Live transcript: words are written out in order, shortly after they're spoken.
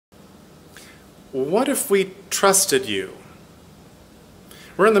What if we trusted you?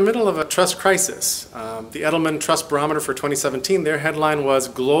 We're in the middle of a trust crisis. The Edelman Trust Barometer for 2017, their headline was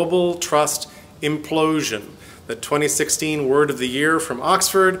Global Trust Implosion. The 2016 word of the year from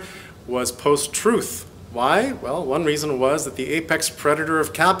Oxford was post-truth. Why? Well, one reason was that the apex predator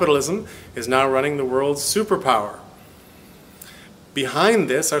of capitalism is now running the world's superpower. Behind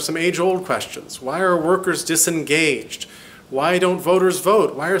this are some age-old questions. Why are workers disengaged? Why don't voters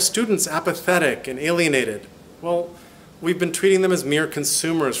vote? Why are students apathetic and alienated? Well, we've been treating them as mere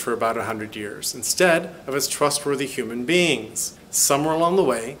consumers for about 100 years, instead of as trustworthy human beings. Somewhere along the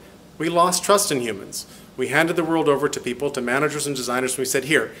way, we lost trust in humans. We handed the world over to people, to managers and designers, and we said,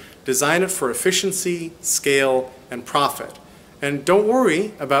 here, design it for efficiency, scale, and profit. And don't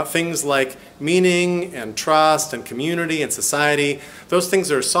worry about things like meaning and trust and community and society. Those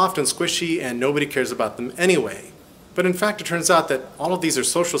things are soft and squishy and nobody cares about them anyway. But in fact, it turns out that all of these are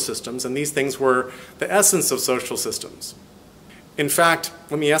social systems, and these things were the essence of social systems. In fact,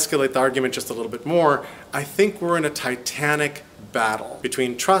 let me escalate the argument just a little bit more. I think we're in a titanic battle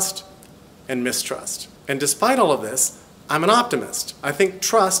between trust and mistrust. And despite all of this, I'm an optimist. I think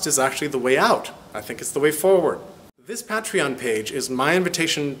trust is actually the way out. I think it's the way forward. This Patreon page is my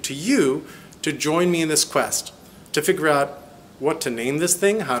invitation to you to join me in this quest, to figure out what to name this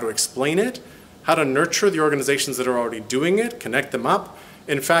thing, how to explain it, how to nurture the organizations that are already doing it, connect them up,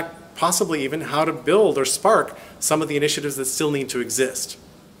 in fact, possibly even how to build or spark some of the initiatives that still need to exist.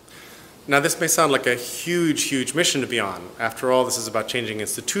 Now, this may sound like a huge, huge mission to be on. After all, this is about changing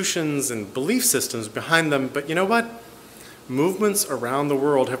institutions and belief systems behind them, but you know what? Movements around the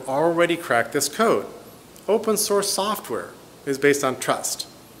world have already cracked this code. Open source software is based on trust.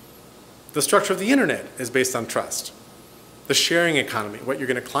 The structure of the internet is based on trust. The sharing economy, what you're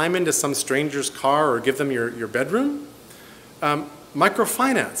going to climb into some stranger's car or give them your bedroom.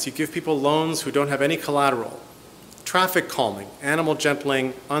 Microfinance, you give people loans who don't have any collateral. Traffic calming, animal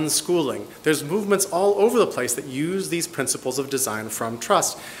gentling, unschooling. There's movements all over the place that use these principles of design from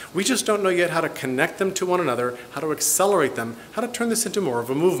trust. We just don't know yet how to connect them to one another, how to accelerate them, how to turn this into more of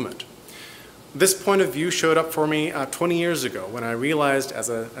a movement. This point of view showed up for me 20 years ago when I realized as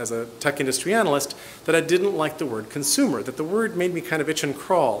a tech industry analyst that I didn't like the word consumer, that the word made me kind of itch and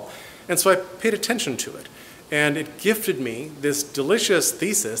crawl. And so I paid attention to it. And it gifted me this delicious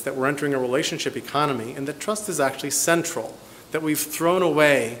thesis that we're entering a relationship economy and that trust is actually central, that we've thrown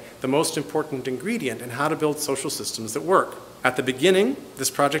away the most important ingredient in how to build social systems that work. At the beginning,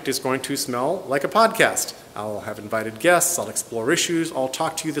 this project is going to smell like a podcast. I'll have invited guests, I'll explore issues, I'll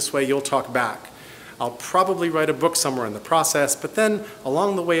talk to you this way, you'll talk back. I'll probably write a book somewhere in the process, but then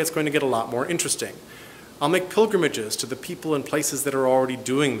along the way it's going to get a lot more interesting. I'll make pilgrimages to the people and places that are already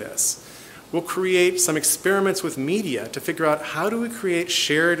doing this. We'll create some experiments with media to figure out how do we create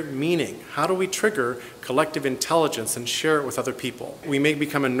shared meaning? How do we trigger collective intelligence and share it with other people? We may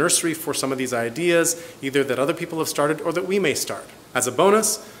become a nursery for some of these ideas, either that other people have started or that we may start. As a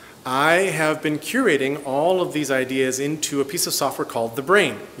bonus, I have been curating all of these ideas into a piece of software called The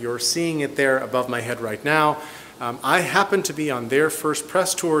Brain. You're seeing it there above my head right now. I happened to be on their first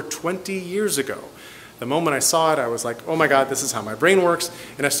press tour 20 years ago. The moment I saw it, I was like, oh my God, this is how my brain works,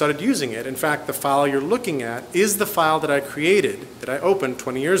 and I started using it. In fact, the file you're looking at is the file that I created, that I opened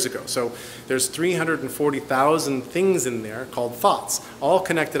 20 years ago. So there's 340,000 things in there called thoughts, all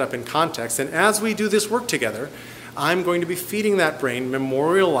connected up in context. And as we do this work together, I'm going to be feeding that brain,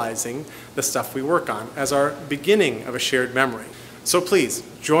 memorializing the stuff we work on as our beginning of a shared memory. So please,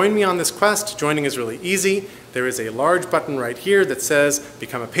 join me on this quest. Joining is really easy. There is a large button right here that says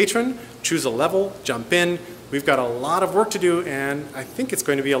become a patron, choose a level, jump in. We've got a lot of work to do, and I think it's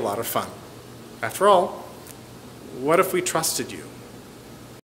going to be a lot of fun. After all, what if we trusted you?